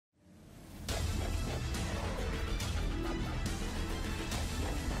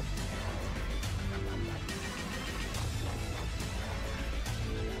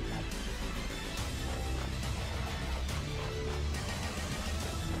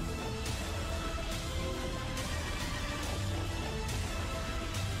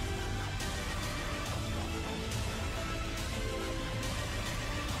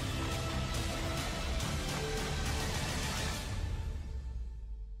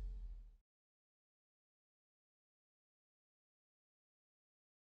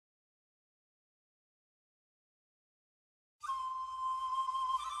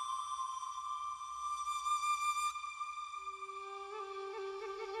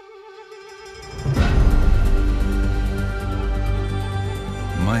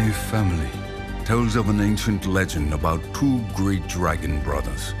My family tells of an ancient legend about two great dragon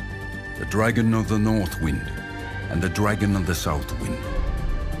brothers, the dragon of the North Wind and the dragon of the South Wind.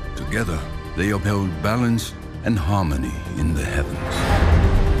 Together, they upheld balance and harmony in the heavens.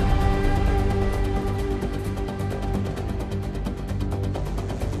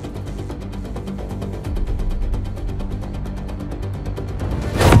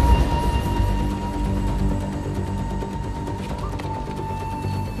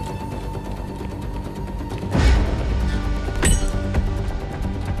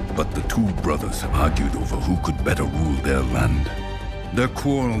 But the two brothers argued over who could better rule their land. Their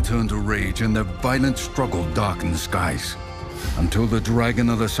quarrel turned to rage, and their violent struggle darkened the skies, until the dragon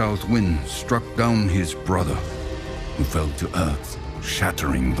of the South Wind struck down his brother, who fell to earth,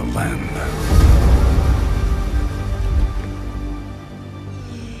 shattering the land.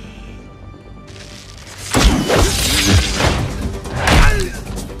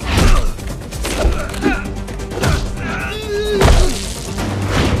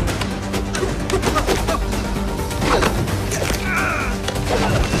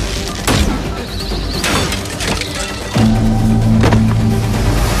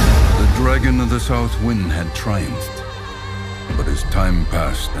 The dragon of the South Wind had triumphed, but as time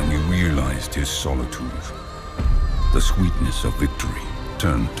passed and he realized his solitude, the sweetness of victory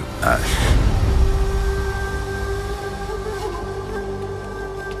turned to ash.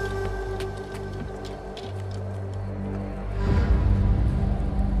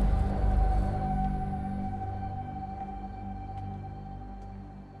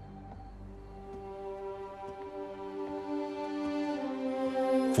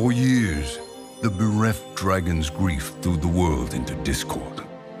 For years, the bereft dragon's grief threw the world into discord,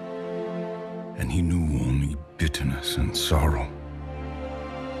 and he knew only bitterness and sorrow.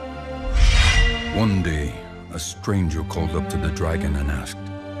 One day, a stranger called up to the dragon and asked,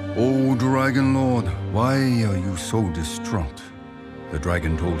 "O Dragon Lord, why are you so distraught?" The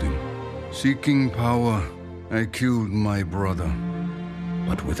dragon told him, "Seeking power, I killed my brother,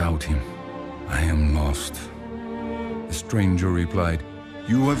 but without him, I am lost." The stranger replied,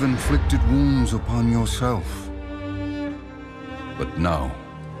 "You have inflicted wounds upon yourself, but now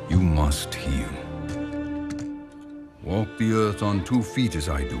you must heal. Walk the earth on 2 feet as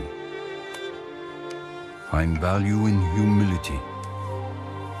I do. Find value in humility.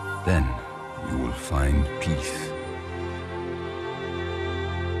 Then you will find peace."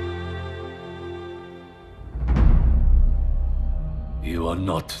 You are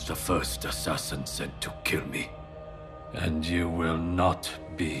not the first assassin sent to kill me. And you will not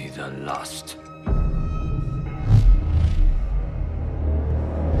be the last.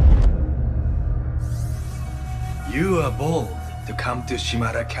 You are bold to come to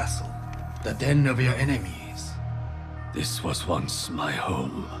Shimara Castle, the den of your enemies. This was once my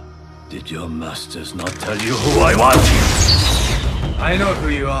home. Did your masters not tell you who I was? I know who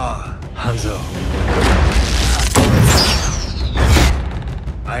you are, Hanzo.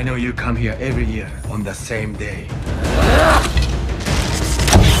 I know you come here every year on the same day.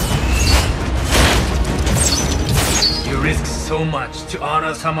 You risk so much to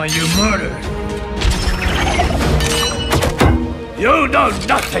honor someone you murdered. You know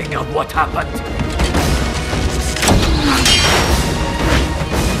nothing of what happened.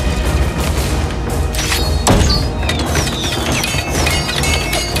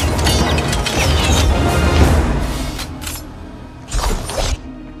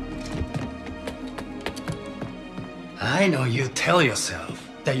 I know you tell yourself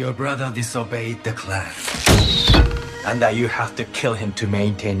that your brother disobeyed the clan, and that you have to kill him to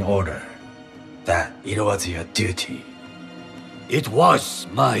maintain order. That it was your duty. It was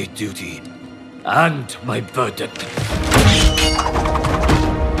my duty, and my burden.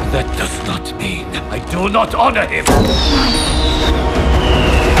 That does not mean I do not honor him.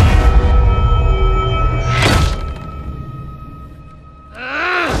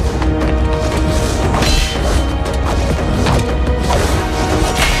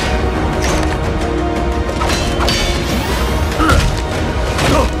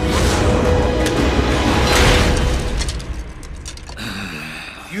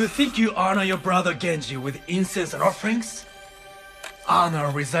 You think you honor your brother Genji with incense and offerings?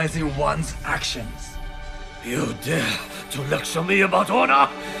 Honor resides in one's actions. You dare to lecture me about honor?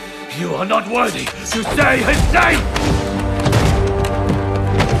 You are not worthy to say his name!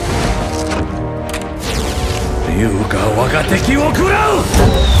 Youが我が敵を食らう!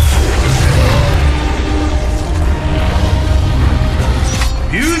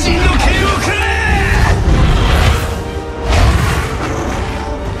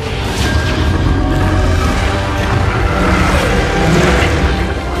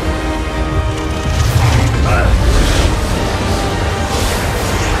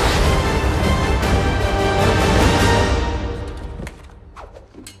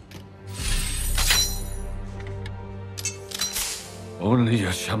 Only a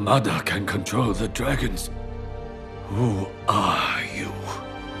Shamada can control the dragons. Who are you?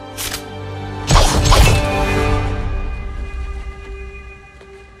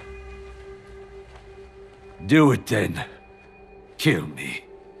 Do it then. Kill me.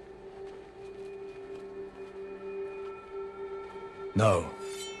 No.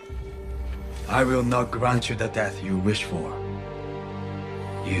 I will not grant you the death you wish for.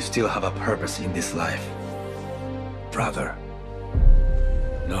 You still have a purpose in this life, brother.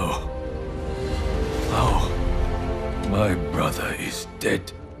 No. No. My brother is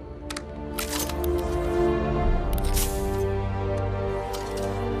dead.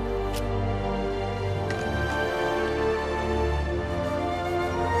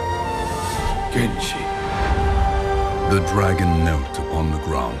 Genji. The dragon knelt upon the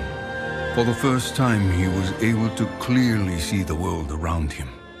ground. For the first time, he was able to clearly see the world around him,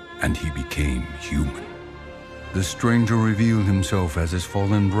 and he became human. The stranger revealed himself as his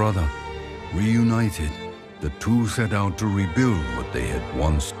fallen brother. Reunited, the two set out to rebuild what they had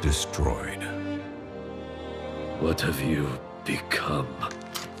once destroyed. What have you become?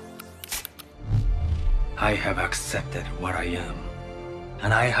 I have accepted what I am,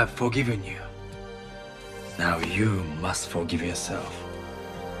 and I have forgiven you. Now you must forgive yourself.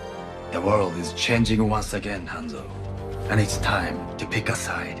 The world is changing once again, Hanzo, and it's time to pick a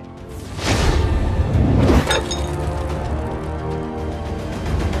side.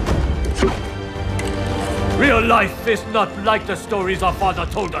 Real life is not like the stories our father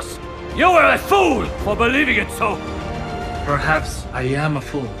told us. You were a fool for believing it so. Perhaps I am a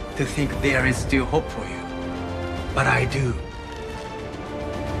fool to think there is still hope for you. But I do.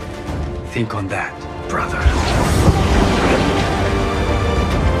 Think on that, brother.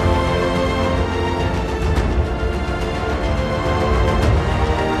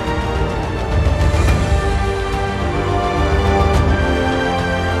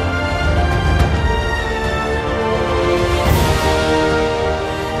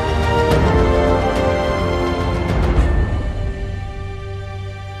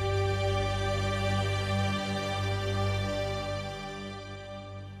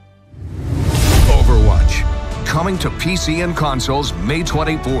 Overwatch, coming to PC and consoles May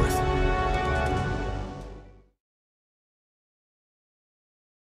 24th.